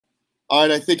All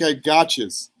right, I think I got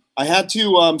yous. I had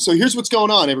to, so here's what's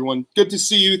going on, everyone. Good to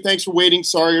see you. Thanks for waiting.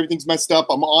 Sorry, everything's messed up.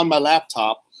 I'm on my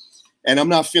laptop, and I'm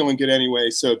not feeling good anyway,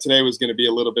 so today was going to be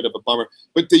a little bit of a bummer.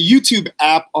 But the YouTube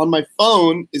app on my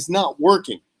phone is not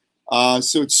working,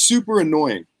 so it's super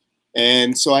annoying.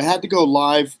 And so I had to go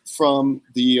live from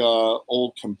the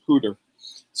old computer.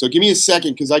 So give me a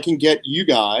second, because I can get you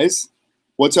guys.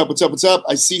 What's up, what's up, what's up?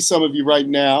 I see some of you right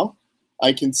now.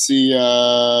 I can see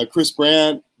Chris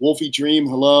Brandt, Wolfie Dream,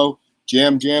 hello.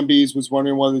 Jambies was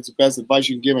wondering what is the best advice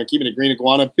you can give on keeping a green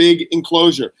iguana. Big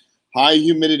enclosure, high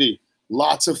humidity,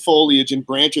 lots of foliage and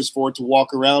branches for it to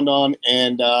walk around on,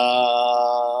 and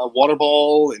water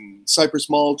ball and cypress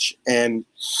mulch, and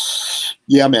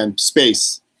yeah, man,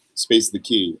 space. Space is the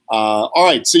key. All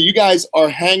right, so you guys are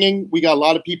hanging. We got a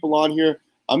lot of people on here.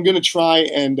 I'm going to try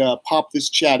and pop this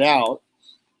chat out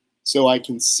so I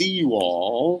can see you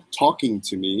all talking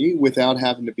to me without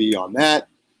having to be on that.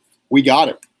 We got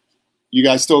it. You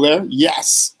guys still there?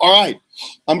 Yes. All right.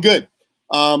 I'm good.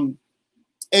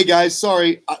 Hey, guys,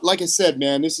 sorry. Like I said,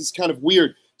 man, this is kind of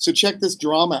weird. So check this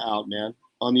drama out, man.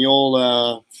 On the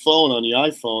old phone, on the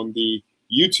iPhone, the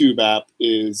YouTube app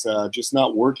is just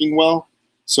not working well.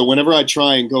 So whenever I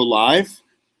try and go live,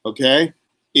 okay,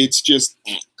 it's just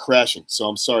crashing. So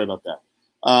I'm sorry about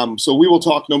that. So we will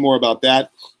talk no more about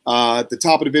that. At the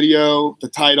top of the video, the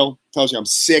title tells you I'm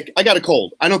sick. I got a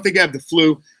cold. I don't think I have the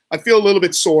flu. I feel a little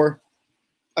bit sore.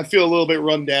 I feel a little bit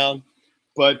run down,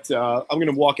 but I'm going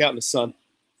to walk out in the sun.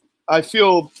 I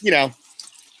feel, you know,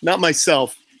 not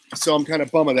myself, so I'm kind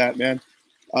of bummed of that, man.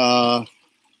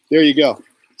 There you go.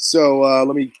 So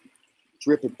let me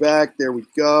drip it back. There we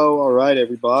go. All right,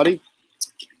 everybody.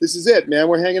 This is it, man.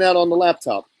 We're hanging out on the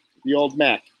laptop, the old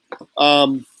Mac.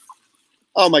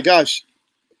 Oh, my gosh.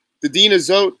 The Dina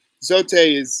Zote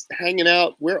is hanging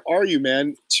out. Where are you,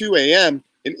 man? 2 a.m.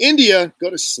 in India. Go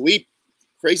to sleep.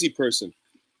 Crazy person.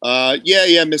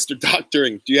 Yeah, Mr.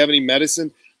 Doctoring. Do you have any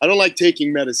medicine? I don't like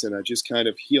taking medicine. I just kind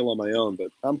of heal on my own,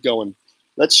 but I'm going.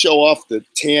 Let's show off the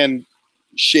tan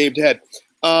shaved head.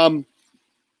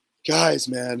 Guys,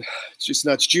 man, it's just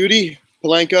nuts. Judy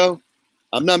Polanco,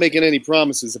 I'm not making any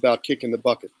promises about kicking the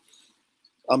bucket.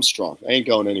 I'm strong. I ain't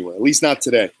going anywhere, at least not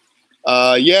today.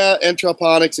 Yeah,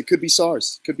 entroponics. It could be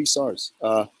SARS. Could be SARS.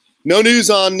 No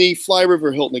news on the Fly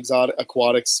River Hilton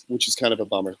Aquatics, which is kind of a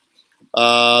bummer.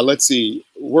 Let's see.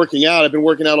 Working out. I've been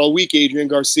working out all week, Adrian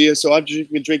Garcia. So I've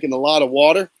been drinking a lot of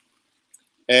water,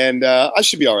 and I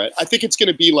should be all right. I think it's going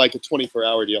to be like a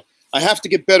 24-hour deal. I have to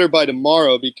get better by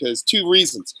tomorrow because 2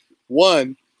 reasons.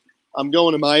 One, I'm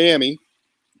going to Miami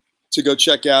to go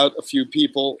check out a few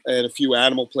people and a few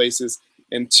animal places.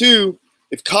 And 2,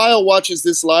 if Kyle watches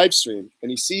this live stream and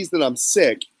he sees that I'm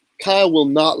sick, Kyle will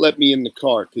not let me in the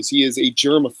car because he is a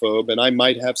germaphobe and I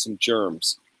might have some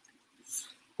germs.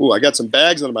 Ooh, I got some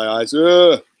bags under my eyes.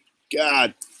 Ugh,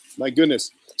 God, my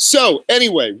goodness. So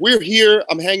anyway, we're here.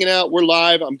 I'm hanging out. We're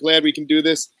live. I'm glad we can do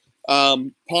this.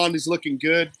 Pond is looking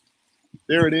good.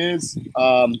 There it is.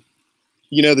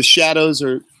 You know, the shadows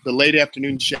are, the late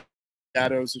afternoon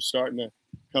shadows are starting to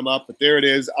come up, but there it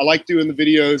is. I like doing the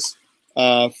videos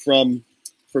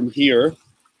from here,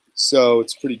 so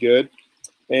it's pretty good.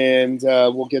 And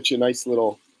we'll get you a nice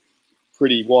little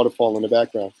pretty waterfall in the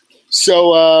background.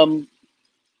 So,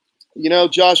 you know,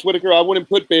 Josh Whitaker, I wouldn't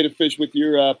put betta fish with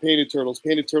your painted turtles.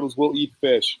 Painted turtles will eat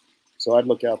fish, so I'd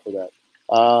look out for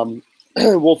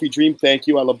that. Wolfie Dream, thank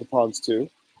you. I love the ponds too.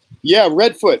 Yeah,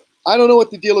 Redfoot. I don't know what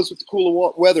the deal is with the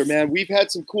cooler weather, man. We've had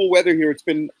some cool weather here. It's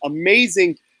been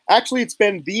amazing. Actually, it's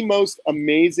been the most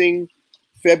amazing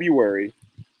February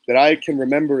that I can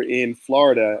remember in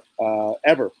Florida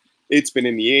ever. It's been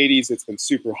in the 80s. It's been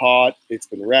super hot. It's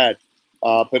been rad.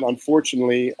 But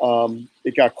unfortunately,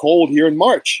 it got cold here in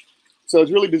March. So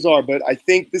it's really bizarre. But I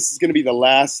think this is going to be the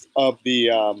last of the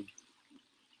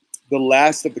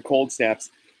cold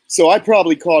snaps. So I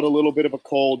probably caught a little bit of a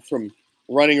cold from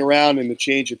running around in the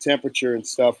change of temperature and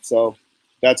stuff. So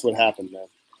that's what happened,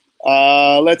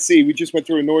 man. Let's see. We just went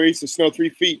through a nor'easter, snow 3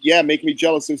 feet. Yeah, make me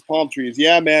jealous. Those palm trees.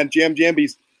 Yeah, man.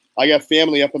 Jambies. I got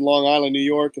family up in Long Island, New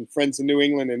York, and friends in New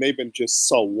England, and they've been just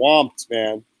swamped,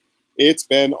 man. It's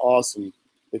been awesome.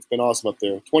 It's been awesome up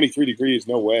there. 23 degrees,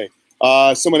 no way.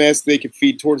 Someone asked if they could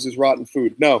feed tortoises rotten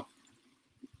food. No.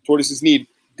 Tortoises need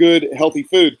good, healthy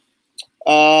food.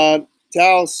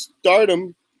 Tal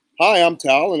Stardom. Hi, I'm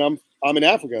Tal, and I'm in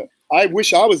Africa. I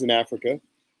wish I was in Africa.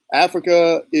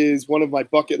 Africa is one of my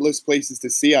bucket list places to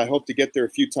see. I hope to get there a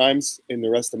few times in the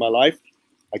rest of my life.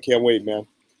 I can't wait, man.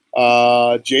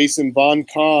 Jason Von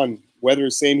Kahn. Weather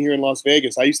is same here in Las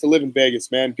Vegas. I used to live in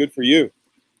Vegas, man. Good for you.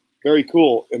 Very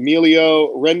cool.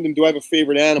 Emilio Rendon, do I have a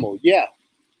favorite animal? Yeah.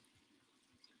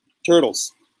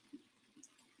 turtles,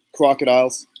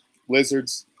 crocodiles,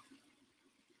 lizards,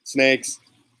 snakes,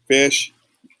 fish.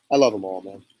 I love them all,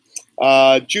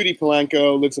 man. Judy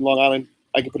Polanco lives in Long Island.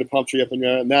 I can put a palm tree up in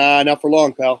there. Nah, not for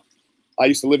long, pal. I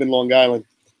used to live in Long Island.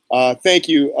 Thank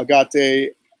you,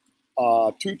 Agate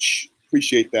Tooch.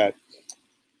 Appreciate that.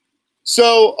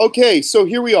 So, okay, so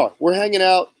here we are. We're hanging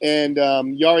out, and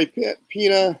Yari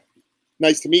Pina,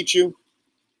 nice to meet you.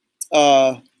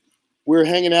 We're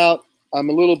hanging out. I'm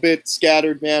a little bit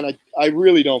scattered, man. I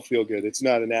really don't feel good. It's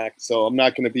not an act, so I'm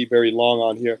not going to be very long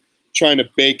on here. Trying to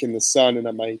bake in the sun,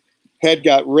 and my head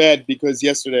got red because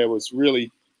yesterday I was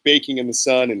really baking in the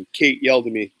sun, and Kate yelled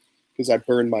at me because I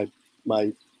burned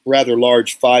my rather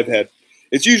large 5-head.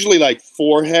 It's usually like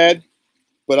 4-head,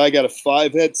 but I got a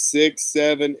 5-head, 6,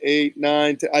 7, 8,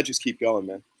 9, 10. I just keep going,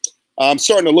 man. I'm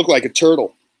starting to look like a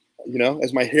turtle. You know,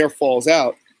 as my hair falls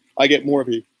out, I get more of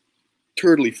a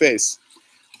turtly face.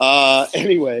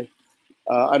 Anyway,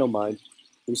 I don't mind.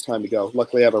 It was time to go.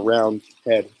 Luckily, I have a round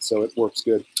head, so it works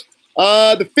good.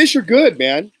 The fish are good,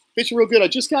 man. Fish are real good. I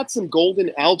just got some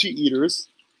golden algae eaters.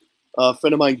 A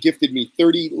friend of mine gifted me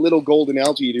 30 little golden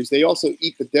algae eaters. They also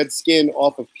eat the dead skin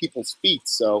off of people's feet.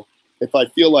 So if I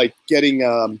feel like getting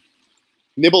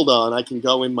nibbled on, I can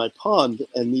go in my pond,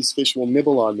 and these fish will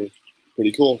nibble on me.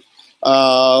 Pretty cool.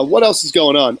 What else is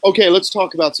going on? Okay, let's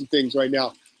talk about some things right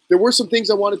now. There were some things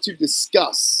I wanted to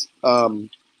discuss,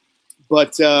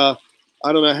 but I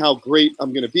don't know how great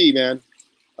I'm going to be, man.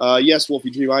 Yes,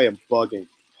 Wolfie Dream, I am bugging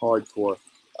hardcore.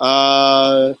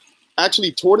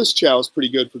 Actually, tortoise chow is pretty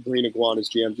good for green iguanas,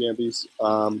 jambies.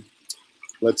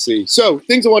 Let's see. So,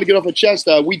 things I want to get off my chest.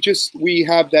 We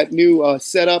have that new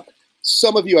setup.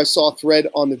 Some of you, I saw a thread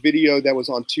on the video that was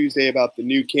on Tuesday about the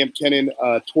new Kamp Kenan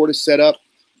tortoise setup.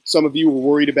 Some of you were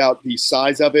worried about the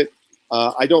size of it.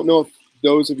 I don't know if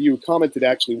those of you who commented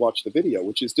actually watched the video,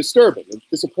 which is disturbing and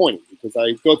disappointing because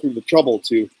I go through the trouble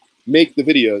to make the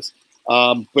videos.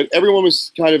 But everyone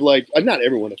was kind of like, not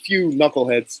everyone, a few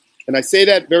knuckleheads, and I say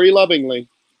that very lovingly,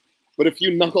 but a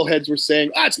few knuckleheads were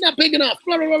saying, it's not big enough,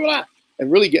 blah, blah, blah, blah,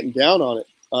 and really getting down on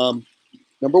it.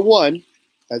 Number one,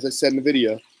 as I said in the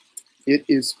video, it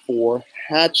is for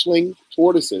hatchling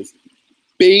tortoises,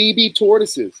 baby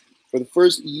tortoises, for the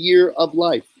first year of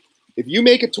life. If you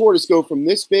make a tortoise go from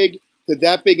this big to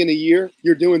that big in a year,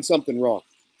 you're doing something wrong.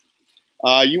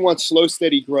 You want slow,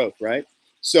 steady growth, right?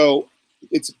 So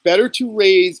it's better to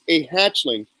raise a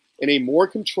hatchling in a more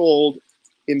controlled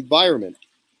environment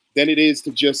than it is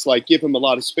to just like give him a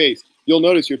lot of space. You'll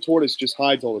notice your tortoise just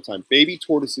hides all the time. Baby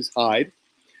tortoises hide.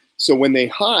 So when they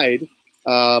hide,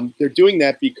 they're doing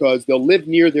that because they'll live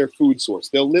near their food source.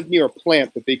 They'll live near a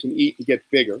plant that they can eat and get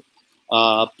bigger.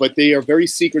 But they are very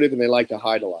secretive and they like to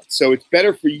hide a lot. So it's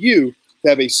better for you to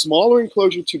have a smaller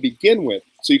enclosure to begin with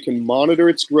so you can monitor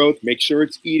its growth, make sure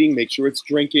it's eating, make sure it's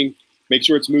drinking, make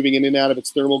sure it's moving in and out of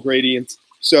its thermal gradients.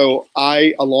 So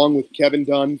I, along with Kevin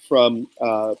Dunn from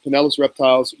Pinellas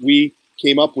Reptiles, we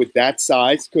came up with that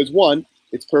size because, one,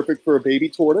 it's perfect for a baby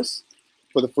tortoise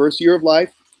for the first year of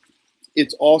life.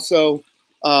 It's also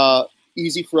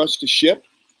easy for us to ship.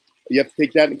 You have to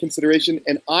take that into consideration.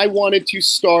 And I wanted to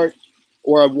start,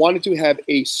 or I wanted to have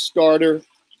a starter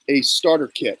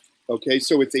kit. Okay,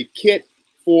 so it's a kit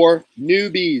for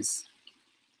newbies.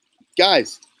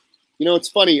 Guys, you know, it's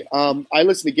funny. I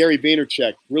listen to Gary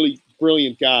Vaynerchuk, really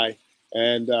brilliant guy.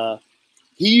 And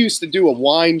he used to do a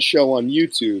wine show on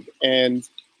YouTube. And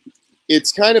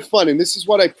it's kind of fun. And this is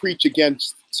what I preach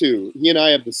against, too. He and I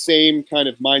have the same kind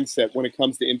of mindset when it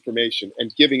comes to information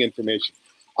and giving information.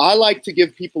 I like to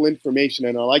give people information,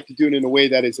 and I like to do it in a way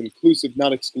that is inclusive,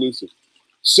 not exclusive.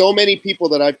 So many people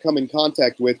that I've come in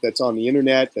contact with that's on the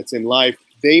internet, that's in life,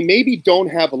 they maybe don't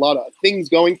have a lot of things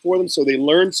going for them, so they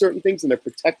learn certain things and they're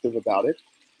protective about it.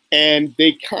 And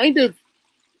they kind of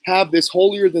have this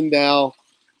holier-than-thou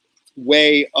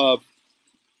way of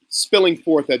spilling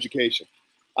forth education.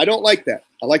 I don't like that.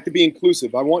 I like to be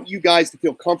inclusive. I want you guys to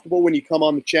feel comfortable when you come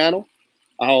on the channel.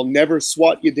 I'll never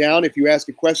swat you down if you ask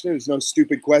a question. There's no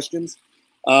stupid questions.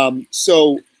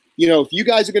 So, you know, if you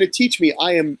guys are going to teach me,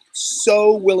 I am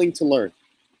so willing to learn.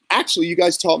 Actually, you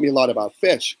guys taught me a lot about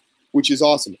fish, which is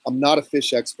awesome. I'm not a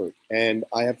fish expert, and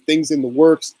I have things in the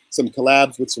works, some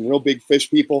collabs with some real big fish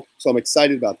people, so I'm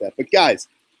excited about that. But guys,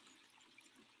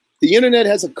 the internet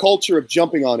has a culture of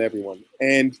jumping on everyone,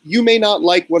 and you may not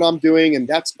like what I'm doing, and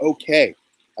that's okay.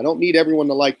 I don't need everyone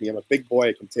to like me. I'm a big boy.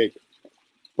 I can take it.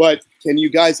 But can you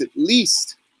guys at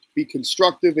least be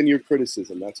constructive in your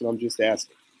criticism? That's what I'm just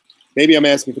asking. Maybe I'm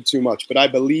asking for too much, but I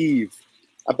believe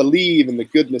in the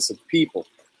goodness of people.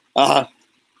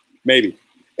 Maybe.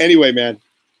 Anyway, man.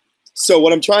 So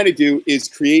what I'm trying to do is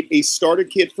create a starter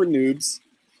kit for noobs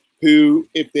who,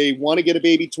 if they want to get a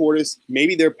baby tortoise,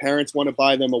 maybe their parents want to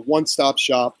buy them a one-stop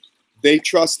shop. They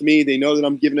trust me. They know that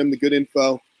I'm giving them the good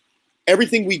info.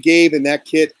 Everything we gave in that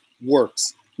kit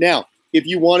works. Now, if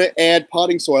you want to add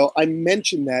potting soil, I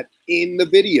mentioned that in the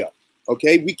video,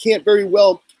 okay? We can't very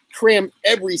well cram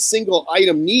every single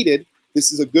item needed.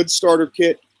 This is a good starter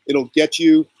kit. It'll get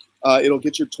your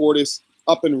tortoise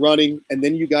up and running, and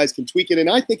then you guys can tweak it, and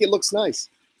I think it looks nice.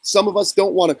 Some of us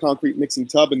don't want a concrete mixing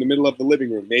tub in the middle of the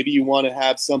living room. Maybe you want to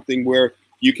have something where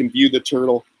you can view the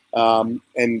turtle,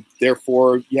 and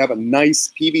therefore you have a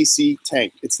nice PVC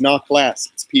tank. It's not glass,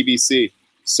 it's PVC.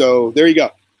 So there you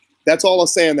go. That's all I'll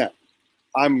say on that.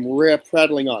 I'm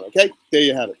prattling on, okay? There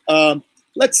you have it.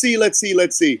 Let's see.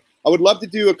 I would love to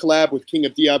do a collab with King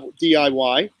of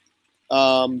DIY.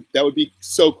 That would be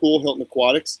so cool, Hilton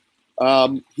Aquatics.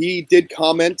 He did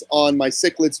comment on my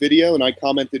cichlids video, and I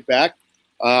commented back.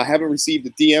 I haven't received a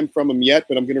DM from him yet,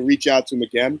 but I'm going to reach out to him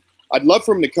again. I'd love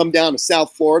for him to come down to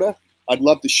South Florida. I'd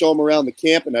love to show him around the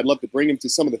camp, and I'd love to bring him to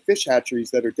some of the fish hatcheries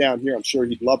that are down here. I'm sure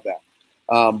he'd love that.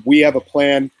 We have a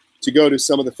plan to go to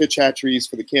some of the fish hatcheries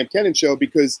for the Kamp Kenan show,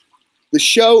 because the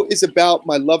show is about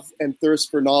my love and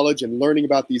thirst for knowledge and learning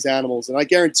about these animals. And I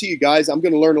guarantee you guys, I'm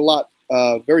going to learn a lot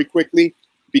very quickly,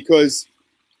 because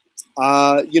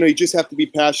you just have to be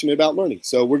passionate about learning.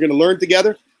 So we're going to learn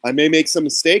together. I may make some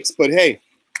mistakes, but hey,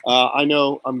 I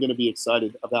know I'm going to be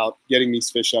excited about getting these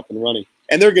fish up and running.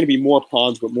 And there are going to be more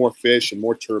ponds with more fish and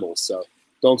more turtles, so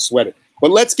don't sweat it.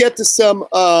 But let's get to some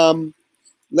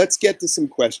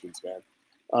questions, man.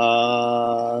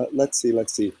 Let's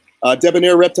see.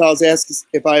 Debonair Reptiles asks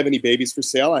if I have any babies for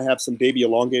sale. I have some baby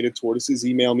elongated tortoises.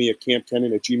 Email me at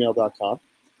kampkenan@gmail.com.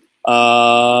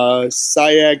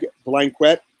 Sayag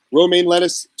Blanquet, romaine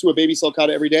lettuce to a baby sulcata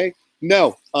every day?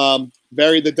 No.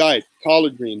 Vary the diet.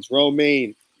 Collard greens,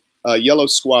 romaine, yellow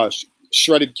squash,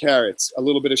 shredded carrots, a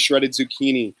little bit of shredded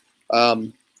zucchini,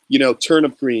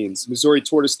 turnip greens, Missouri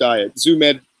tortoise diet,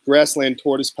 Zoomed grassland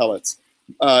tortoise pellets.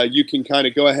 You can kind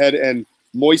of go ahead and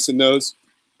moisten those,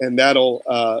 and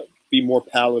that'll be more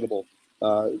palatable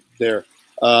there.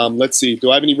 Let's see.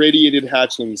 Do I have any radiated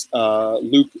hatchlings?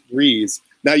 Luke Rees.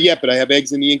 Not yet, but I have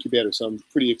eggs in the incubator, so I'm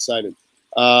pretty excited.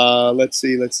 Let's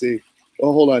see.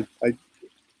 Oh, hold on.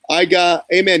 I got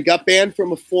banned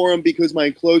from a forum because my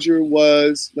enclosure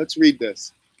was, let's read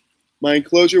this. My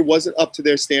enclosure wasn't up to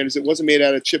their standards. It wasn't made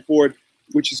out of chipboard,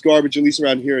 which is garbage, at least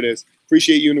around here it is.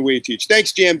 Appreciate you and the way you teach.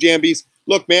 Thanks, Jambies.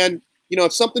 Look, man,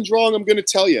 if something's wrong, I'm going to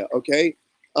tell you, okay?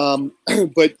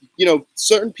 But,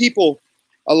 certain people,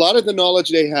 a lot of the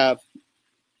knowledge they have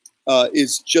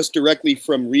is just directly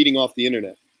from reading off the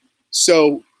internet.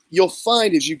 So you'll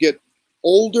find as you get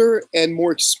older and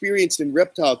more experienced in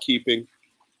reptile keeping,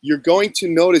 you're going to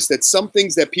notice that some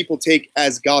things that people take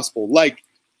as gospel, like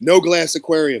no glass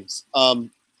aquariums,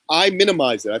 I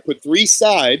minimize it. I put 3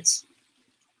 sides,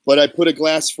 but I put a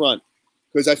glass front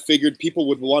because I figured people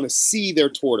would want to see their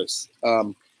tortoise.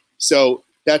 So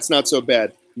that's not so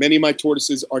bad. Many of my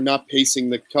tortoises are not pacing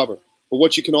the cover. But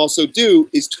what you can also do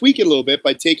is tweak it a little bit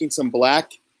by taking some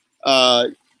black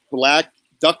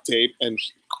duct tape and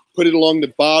put it along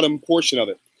the bottom portion of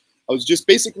it. I was just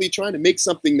basically trying to make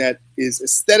something that is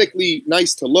aesthetically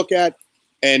nice to look at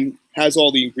and has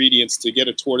all the ingredients to get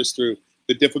a tortoise through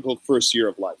the difficult first year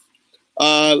of life.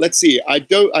 Let's see. I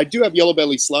do have yellow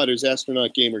belly sliders,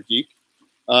 astronaut gamer geek.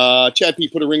 Chad P,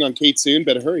 put a ring on Kate soon.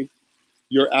 Better hurry.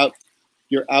 You're out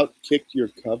kicked your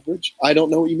coverage. I don't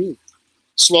know what you mean.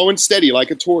 Slow and steady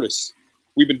like a tortoise.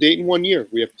 We've been dating 1 year.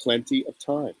 We have plenty of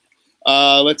time.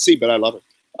 Let's see, but I love it.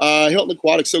 Hilton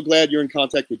Aquatics, so glad you're in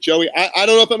contact with Joey. I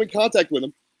don't know if I'm in contact with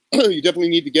him. You definitely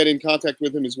need to get in contact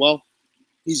with him as well.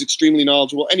 He's extremely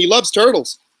knowledgeable, and he loves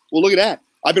turtles. Well, look at that.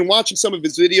 I've been watching some of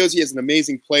his videos. He has an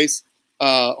amazing place.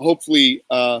 Hopefully,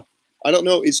 I don't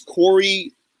know. Is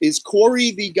Corey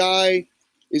the guy?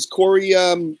 Is Corey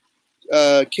King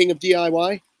of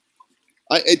DIY?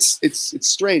 It's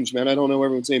strange, man. I don't know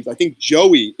everyone's names. I think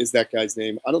Joey is that guy's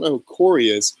name. I don't know who Corey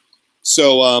is.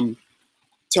 So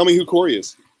tell me who Corey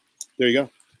is. There you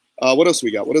go. What else we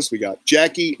got?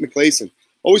 Jackie McClayson.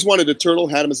 Always wanted a turtle.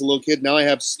 Had him as a little kid. Now I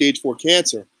have stage 4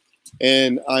 cancer,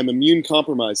 and I'm immune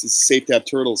compromised. It's safe to have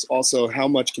turtles. Also, how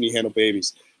much can you handle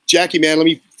babies? Jackie, man, let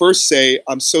me first say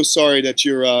I'm so sorry that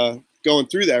you're going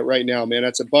through that right now, man.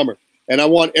 That's a bummer. And I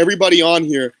want everybody on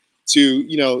here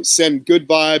to, send good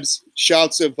vibes,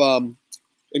 shouts of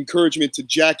encouragement to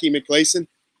Jackie McClayson.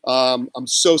 I'm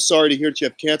so sorry to hear that you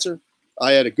have cancer.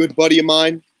 I had a good buddy of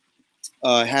mine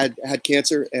had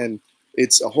cancer, and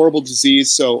it's a horrible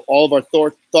disease. So all of our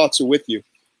thoughts are with you.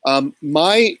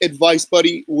 My advice,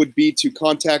 buddy, would be to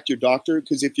contact your doctor,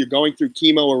 because if you're going through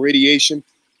chemo or radiation,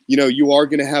 you know, you are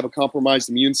going to have a compromised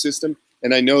immune system.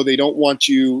 And I know they don't want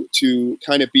you to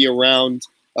kind of be around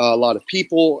a lot of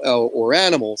people or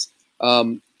animals.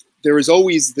 There is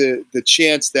always the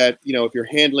chance that, you know, if you're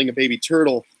handling a baby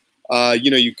turtle,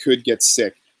 you know, you could get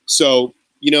sick. So,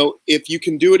 you know, if you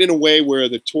can do it in a way where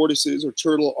the tortoises or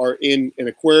turtle are in an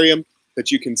aquarium that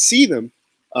you can see them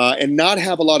and not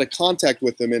have a lot of contact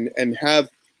with them and have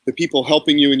the people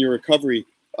helping you in your recovery,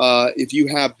 if you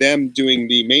have them doing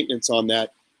the maintenance on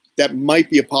that, that might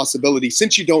be a possibility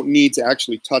since you don't need to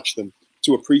actually touch them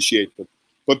to appreciate them.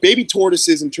 But baby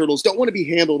tortoises and turtles don't want to be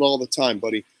handled all the time,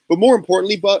 buddy. But more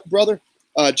importantly, brother,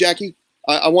 Jackie,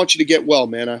 I want you to get well,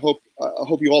 man. I hope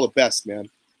you all the best, man.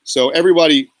 So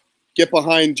everybody, get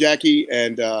behind Jackie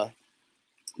and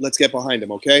let's get behind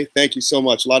him, okay? Thank you so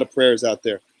much. A lot of prayers out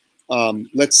there.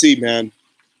 Let's see, man.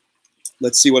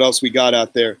 Let's see what else we got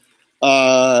out there.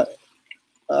 I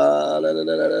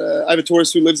have a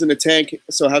tortoise who lives in a tank,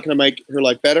 so how can I make her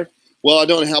life better? Well, I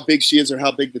don't know how big she is or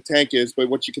how big the tank is, but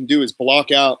what you can do is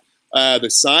block out the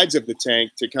sides of the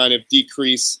tank to kind of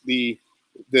decrease the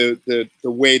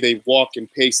way they walk and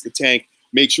pace the tank.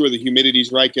 Make sure the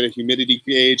humidity's right, get a humidity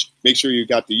gauge, make sure you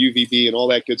got the UVB and all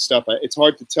that good stuff. It's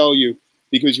hard to tell you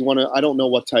because you want to, I don't know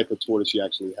what type of tortoise you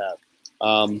actually have.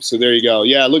 So there you go.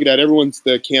 Yeah, look at that. Everyone's,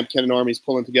 the Kamp Kenan Army's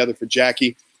pulling together for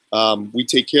Jackie. We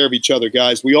take care of each other,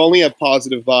 guys. We only have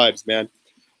positive vibes, man.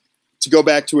 To go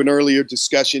back to an earlier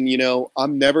discussion, you know,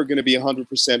 I'm never going to be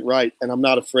 100% right, and I'm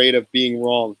not afraid of being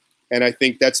wrong. And I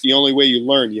think that's the only way you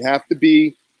learn. You have to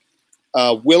be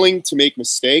willing to make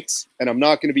mistakes, and I'm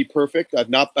not going to be perfect.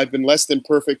 I've been less than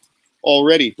perfect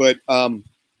already, but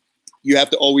you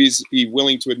have to always be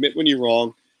willing to admit when you're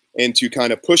wrong and to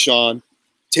kind of push on,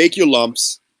 take your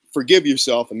lumps, forgive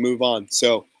yourself, and move on.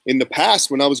 So in the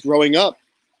past, when I was growing up,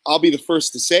 I'll be the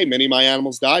first to say many of my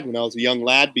animals died when I was a young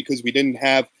lad because we didn't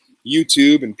have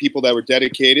YouTube and people that were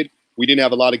dedicated. We didn't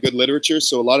have a lot of good literature,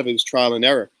 so a lot of it was trial and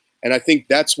error. And I think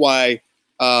that's why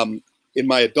in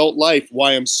my adult life,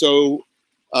 why I'm so,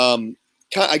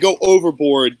 I go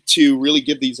overboard to really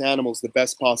give these animals the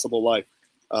best possible life.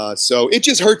 So it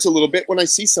just hurts a little bit when I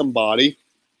see somebody,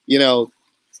 you know,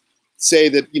 say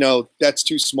that, you know, that's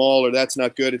too small or that's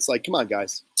not good. It's like, come on,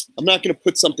 guys. I'm not going to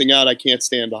put something out I can't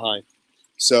stand behind.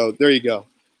 So there you go.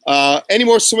 Any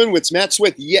more swimming wits? Matt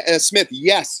Smith,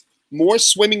 yes. More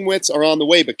swimming wits are on the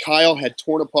way, but Kyle had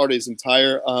torn apart his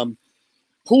entire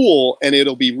pool, and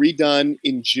it'll be redone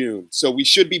in June. So we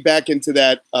should be back into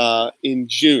that in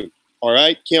June. All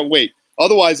right? Can't wait.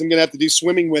 Otherwise, I'm going to have to do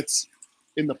swimming wits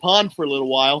in the pond for a little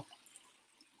while,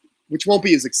 which won't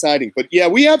be as exciting. But, yeah,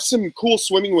 we have some cool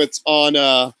swimming wits on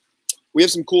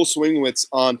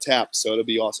tap, so it'll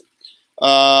be awesome.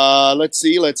 Let's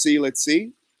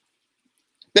see.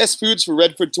 Best foods for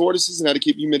redfoot tortoises and how to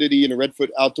keep humidity in a redfoot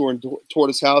outdoor and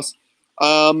tortoise house.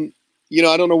 You know,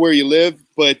 I don't know where you live,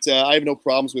 but I have no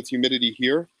problems with humidity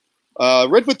here.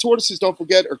 Redfoot tortoises, don't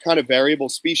forget, are kind of variable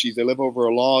species. They live over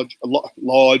a large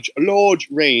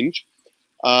range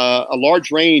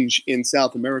in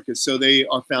South America. So they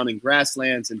are found in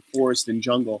grasslands and forest and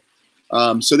jungle.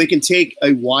 So they can take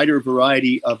a wider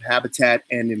variety of habitat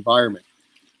and environment.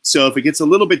 So if it gets a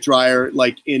little bit drier,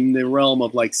 like in the realm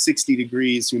of like 60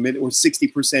 degrees humidity or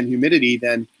 60% humidity,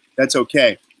 then that's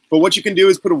okay. But what you can do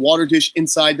is put a water dish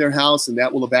inside their house, and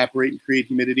that will evaporate and create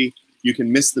humidity. You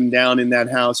can mist them down in that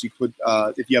house. You put,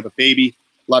 if you have a baby,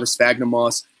 a lot of sphagnum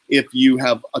moss. If you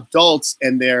have adults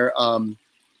and they're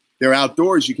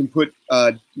outdoors, you can put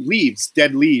leaves.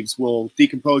 Dead leaves will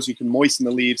decompose. You can moisten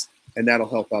the leaves, and that'll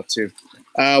help out too.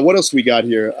 What else we got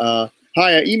here?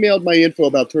 Hi, I emailed my info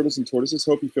about turtles and tortoises.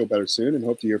 Hope you feel better soon and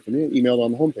hope to hear from you. Emailed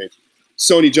on the homepage.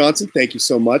 Sony Johnson, thank you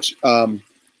so much.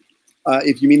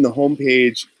 If you mean the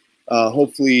homepage,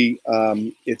 hopefully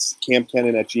it's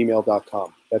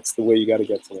kampkenan@gmail.com. That's the way you got to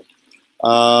get to it.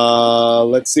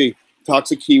 Let's see.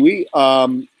 Toxic Kiwi.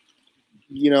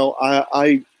 You know,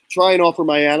 I try and offer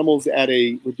my animals at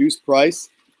a reduced price,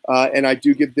 and I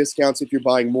do give discounts if you're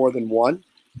buying more than one.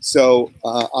 So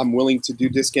I'm willing to do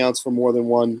discounts for more than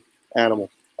one animal.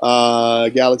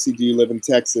 Galaxy, do you live in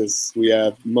Texas? We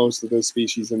have most of those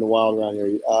species in the wild around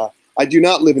here. I do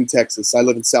not live in Texas. I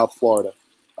live in South Florida.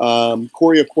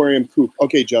 Corey Aquarium Coop.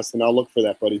 Okay, Justin, I'll look for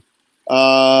that, buddy.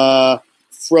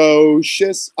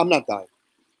 Ferocious. I'm not dying.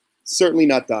 Certainly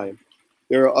not dying.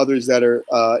 There are others that are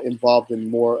involved in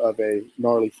more of a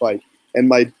gnarly fight. And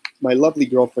my lovely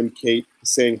girlfriend, Kate, is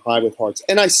saying hi with hearts.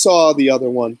 And I saw the other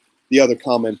one, the other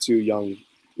comment too, young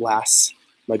lass,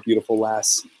 my beautiful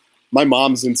lass. My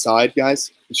mom's inside,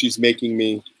 guys. And she's making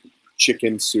me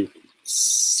chicken soup.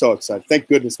 So excited. Thank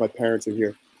goodness my parents are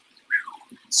here.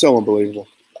 So unbelievable.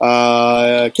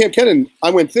 Kamp Kenan, I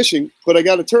went fishing, but I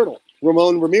got a turtle.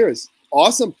 Ramon Ramirez.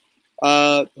 Awesome.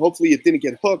 Hopefully it didn't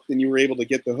get hooked and you were able to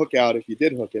get the hook out if you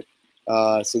did hook it.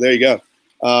 So there you go.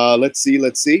 Let's see.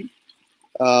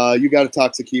 You got a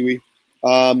toxic kiwi.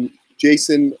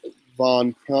 Jason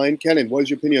Von Kenan, what is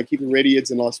your opinion on keeping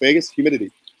radiates in Las Vegas?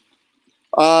 Humidity.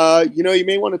 You know, you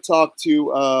may want to talk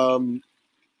to,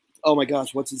 oh my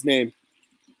gosh, what's his name?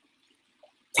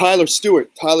 Tyler Stewart.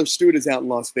 Tyler Stewart is out in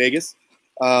Las Vegas.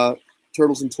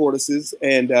 Turtles and Tortoises,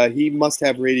 and he must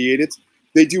have radiated.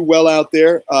 They do well out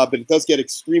there, but it does get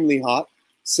extremely hot.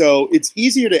 So it's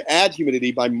easier to add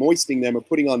humidity by moistening them or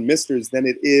putting on misters than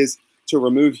it is to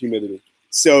remove humidity.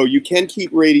 So you can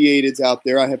keep radiateds out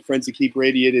there. I have friends who keep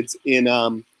radiateds in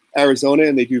Arizona,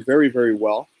 and they do very, very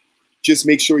well. Just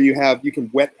make sure you can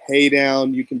wet hay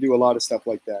down. You can do a lot of stuff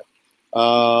like that.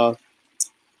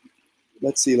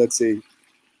 Let's see.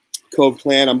 Cove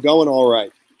Clan, I'm going all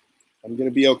right. I'm going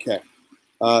to be okay.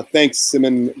 Thanks,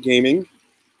 Simon Gaming.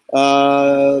 Do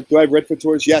I have redfoot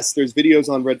tortoise? Yes, there's videos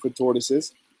on redfoot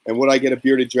tortoises. And would I get a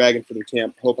bearded dragon for their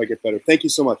camp? Hope I get better. Thank you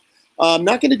so much. I'm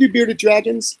not going to do bearded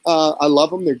dragons. I love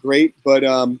them. They're great. But,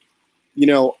 you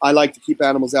know, I like to keep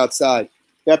animals outside.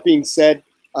 That being said,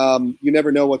 you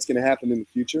never know what's going to happen in the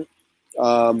future.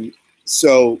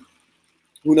 So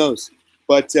who knows?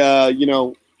 But, you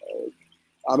know,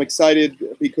 I'm excited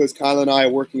because Kyle and I are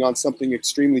working on something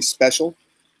extremely special.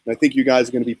 And I think you guys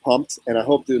are going to be pumped. And I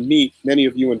hope to meet many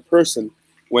of you in person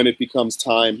when it becomes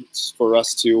time for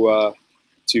us to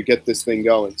get this thing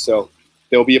going. So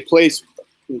there'll be a place,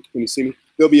 can you see me?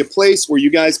 There'll be a place where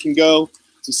you guys can go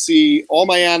to see all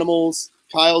my animals,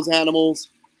 Kyle's animals,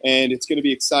 and it's going to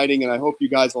be exciting. And I hope you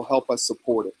guys will help us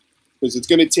support it because it's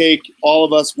going to take all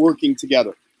of us working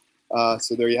together.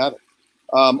 So there you have it.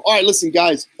 All right, listen,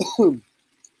 guys.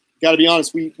 Got to be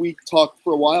honest, we talked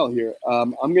for a while here.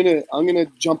 I'm gonna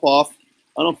jump off.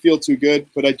 I don't feel too good,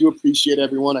 but I do appreciate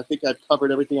everyone. I think I've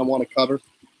covered everything I want to cover.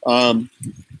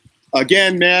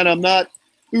 Again, man, I'm not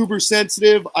uber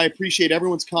sensitive. I appreciate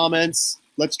everyone's comments.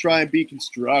 Let's try and be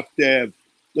constructive.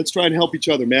 Let's try and help each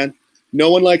other, man. No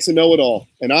one likes a know-it-all,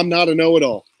 and I'm not a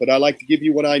know-it-all, but I like to give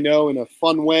you what I know in a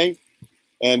fun way,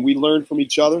 and we learn from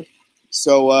each other.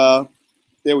 So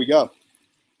there we go.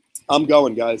 I'm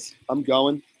going, guys. I'm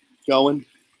going. Gone.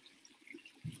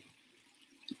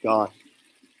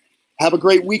 Have a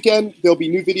great weekend. There'll be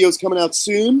new videos coming out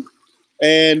soon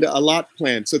and a lot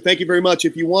planned. So thank you very much.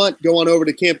 If you want, go on over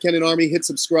to Kamp Kenan Army, hit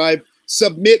subscribe,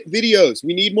 submit videos.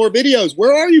 We need more videos.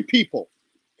 Where are you people?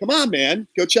 Come on, man.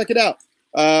 Go check it out.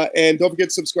 And don't forget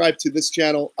to subscribe to this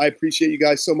channel. I appreciate you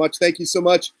guys so much. Thank you so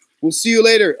much. We'll see you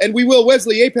later. And we will.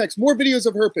 Wesley, Apex, more videos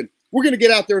of Herpin. We're going to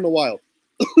get out there in the wild.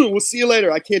 We'll see you later.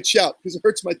 I can't shout because it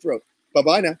hurts my throat.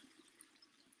 Bye-bye now.